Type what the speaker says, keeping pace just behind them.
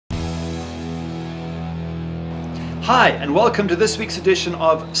Hi, and welcome to this week's edition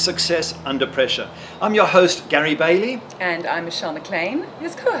of Success Under Pressure. I'm your host, Gary Bailey. And I'm Michelle McLean,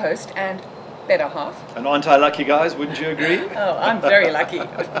 his co-host and better half. And aren't I lucky, guys? Wouldn't you agree? Oh, I'm very lucky.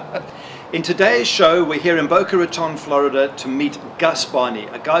 In today's show, we're here in Boca Raton, Florida, to meet Gus Barney,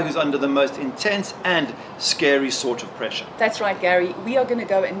 a guy who's under the most intense and scary sort of pressure. That's right, Gary. We are going to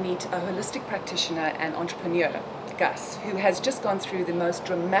go and meet a holistic practitioner and entrepreneur, Gus, who has just gone through the most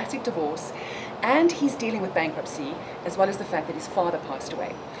dramatic divorce, and he's dealing with bankruptcy, as well as the fact that his father passed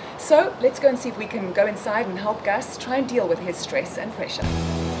away. So let's go and see if we can go inside and help Gus try and deal with his stress and pressure.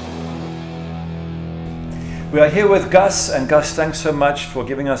 We are here with Gus, and Gus, thanks so much for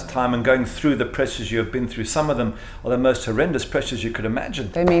giving us time and going through the pressures you have been through. Some of them are the most horrendous pressures you could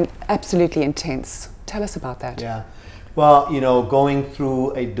imagine. They mean absolutely intense. Tell us about that. Yeah. Well, you know, going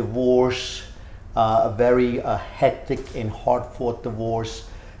through a divorce, a very hectic and hard-fought divorce,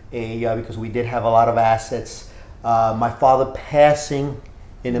 because we did have a lot of assets. My father passing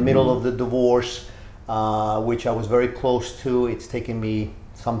in the middle of the divorce, which I was very close to. It's taken me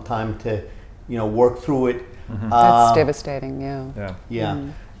some time to, work through it. That's devastating, yeah. Yeah.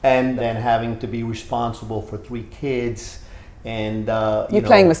 And then having to be responsible for 3 kids. And you're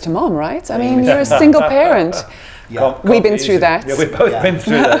playing Mr. Mom, right? I mean, you're a single parent. Yeah. We've been through that. Yeah, we've both been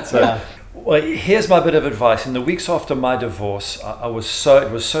through that. So. Yeah. Well, here's my bit of advice. In the weeks after my divorce, it was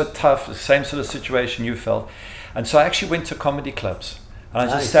so tough, the same sort of situation you felt. And so I actually went to comedy clubs. And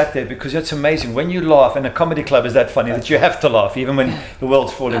I just sat there, because it's amazing when you laugh, and a comedy club is that funny that you have to laugh even when the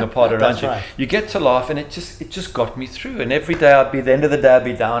world's falling apart around you. Right. You get to laugh, and it just got me through. And every day at the end of the day I'd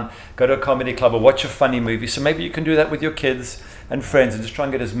be down, go to a comedy club or watch a funny movie. So maybe you can do that with your kids and friends and just try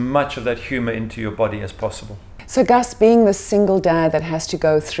and get as much of that humor into your body as possible. So Gus, being the single dad that has to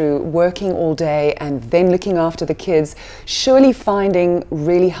go through working all day and then looking after the kids, surely finding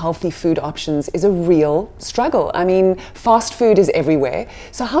really healthy food options is a real struggle. I mean, fast food is everywhere.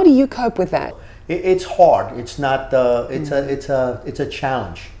 So how do you cope with that? It's hard. It's not. It's a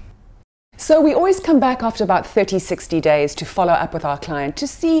challenge. So we always come back after about 30, 60 days to follow up with our client to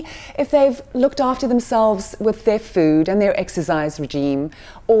see if they've looked after themselves with their food and their exercise regime,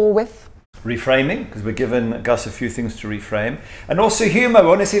 or with reframing, because we're giving Gus a few things to reframe, and also humor. We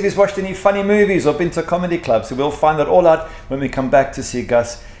want to see if he's watched any funny movies or been to comedy clubs. So we'll find that all out when we come back to see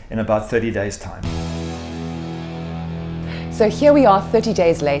Gus in about 30 days time. So here we are 30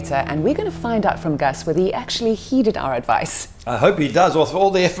 days later, and we're going to find out from Gus whether he actually heeded our advice. I hope he does. For all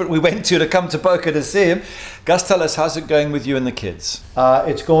the effort we went to come to Boca to see him. Gus, tell us, how's it going with you and the kids?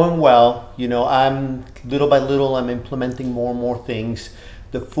 It's going well. I'm little by little, I'm implementing more and more things.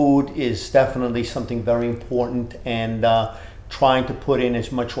 The food is definitely something very important, and trying to put in as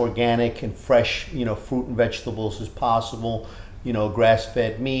much organic and fresh, fruit and vegetables as possible.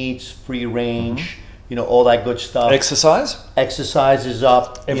 Grass-fed meats, free range, all that good stuff. Exercise? Exercise is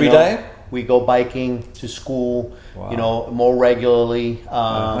up. Every day? We go biking to school, more regularly.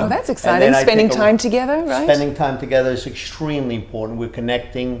 Oh, that's exciting. Spending time together, right? Spending time together is extremely important. We're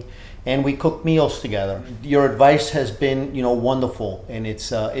connecting, and we cook meals together. Your advice has been, wonderful, and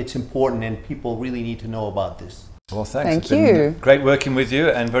it's important, and people really need to know about this. Well, thanks. Thank you. Great working with you,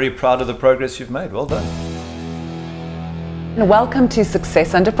 and very proud of the progress you've made. Well done. And welcome to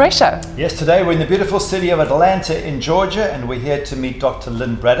Success Under Pressure. Yes, today we're in the beautiful city of Atlanta in Georgia, and we're here to meet Dr.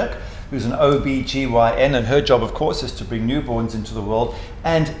 Lynn Braddock, who's an OB/GYN, and her job, of course, is to bring newborns into the world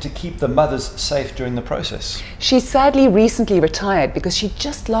and to keep the mothers safe during the process. She sadly recently retired because she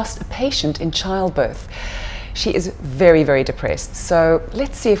just lost a patient in childbirth. She is very, very depressed. So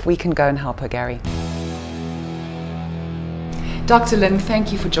let's see if we can go and help her, Gary. Dr. Lynn,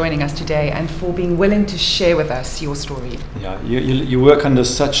 thank you for joining us today and for being willing to share with us your story. Yeah, you work under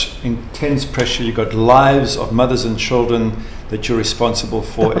such intense pressure. You've got lives of mothers and children that you're responsible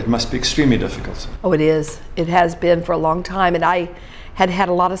for. It must be extremely difficult. Oh, it is. It has been for a long time, and I had had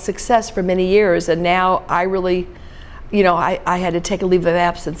a lot of success for many years, and now I really, I had to take a leave of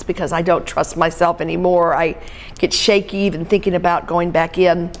absence because I don't trust myself anymore. I get shaky even thinking about going back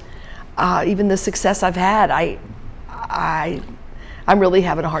in. Even the success I've had, I'm really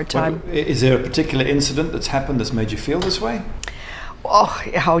having a hard time. Is there a particular incident that's happened that's made you feel this way?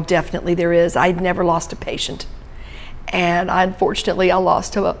 Oh, definitely there is. I'd never lost a patient. And unfortunately, I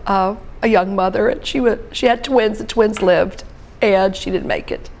lost a young mother, and she had twins. The twins lived, and she didn't make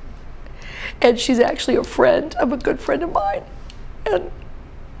it. And she's actually a friend of a good friend of mine. And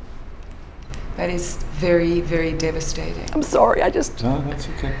that is very, very devastating. I'm sorry, No, that's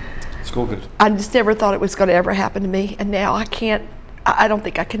okay. It's all good. I just never thought it was going to ever happen to me, and now I don't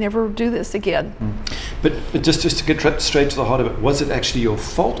think I can ever do this again. But just to get straight to the heart of it, was it actually your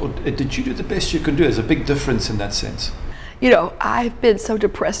fault, or did you do the best you can do? There's a big difference in that sense. You know, I've been so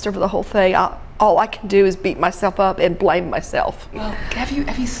depressed over the whole thing. All I can do is beat myself up and blame myself. Well, have you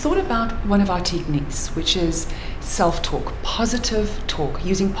thought about one of our techniques, which is self-talk, positive talk,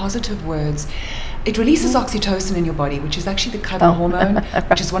 using positive words? It releases oxytocin in your body, which is actually the cuddle hormone,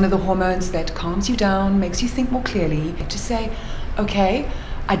 which is one of the hormones that calms you down, makes you think more clearly. To say, okay,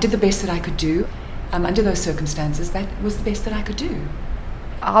 I did the best that I could do. Under those circumstances, that was the best that I could do.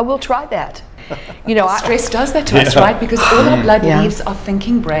 I will try that. You know, stress does that to us, right? Because all our blood leaves our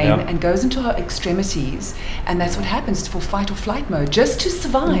thinking brain Yeah. and goes into our extremities, and that's what happens for fight or flight mode, just to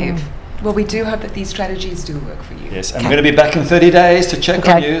survive. Well, we do hope that these strategies do work for you. Yes, and we're going to be back in 30 days to check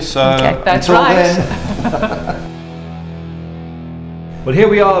on you. So That's until right. then. Well, here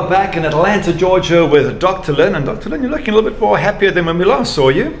we are back in Atlanta, Georgia with Dr. Lynn. And Dr. Lynn, you're looking a little bit more happier than when we last saw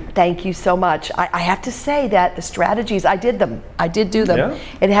you. Thank you so much. I have to say that the strategies, I did do them. Yeah.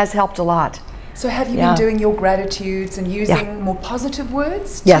 It has helped a lot. So have you been doing your gratitudes and using more positive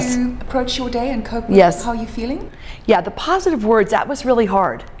words Yes. to approach your day and cope with Yes. how you're feeling? Yeah, the positive words, that was really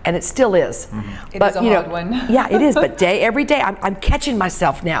hard, and it still is. It is a hard one. Yeah, it is, but every day, I'm catching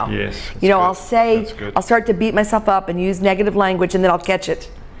myself now. Yes, You know, that's good. I'll start to beat myself up and use negative language, and then I'll catch it.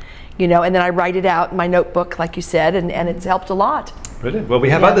 You know, and then I write it out in my notebook, like you said, and it's helped a lot. Brilliant. Well, we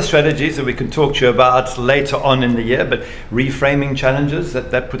have other strategies that we can talk to you about later on in the year, but reframing challenges,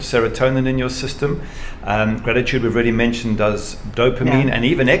 that puts serotonin in your system. Gratitude, we've already mentioned, does dopamine and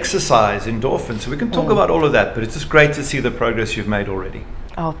even exercise, endorphins. So we can talk about all of that, but it's just great to see the progress you've made already.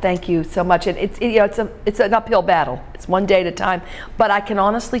 Oh, thank you so much. And it's an uphill battle. It's one day at a time. But I can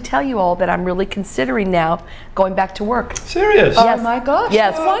honestly tell you all that I'm really considering now going back to work. Serious? Oh my gosh.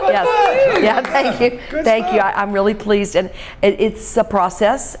 Yes. Wonderful. Yes. Yeah. Thank you. Good Thank you. stuff. I'm really pleased, and it's a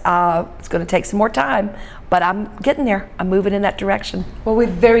process. It's going to take some more time, but I'm getting there. I'm moving in that direction. Well, we're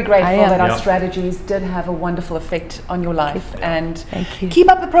very grateful I am. that our Yeah. strategies did have a wonderful effect on your life, and Thank you. keep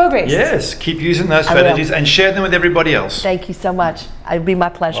up the progress. Yes, keep using those I will. strategies and share them with everybody else. Thank you so much. It'd be my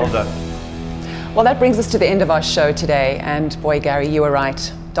pleasure. Well done. Well, that brings us to the end of our show today. And boy, Gary, you were right.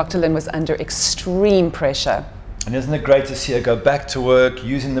 Dr. Lynn was under extreme pressure. And isn't it great to see her go back to work,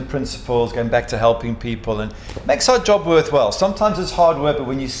 using the principles, going back to helping people, and it makes our job worthwhile. Sometimes it's hard work, but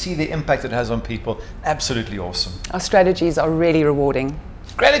when you see the impact it has on people, absolutely awesome. Our strategies are really rewarding.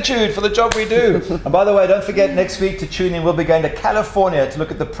 Gratitude for the job we do. And by the way, don't forget next week to tune in. We'll be going to California to look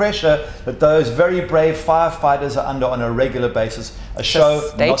at the pressure that those very brave firefighters are under on a regular basis. A show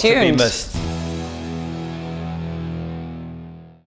Stay not to be tuned. missed.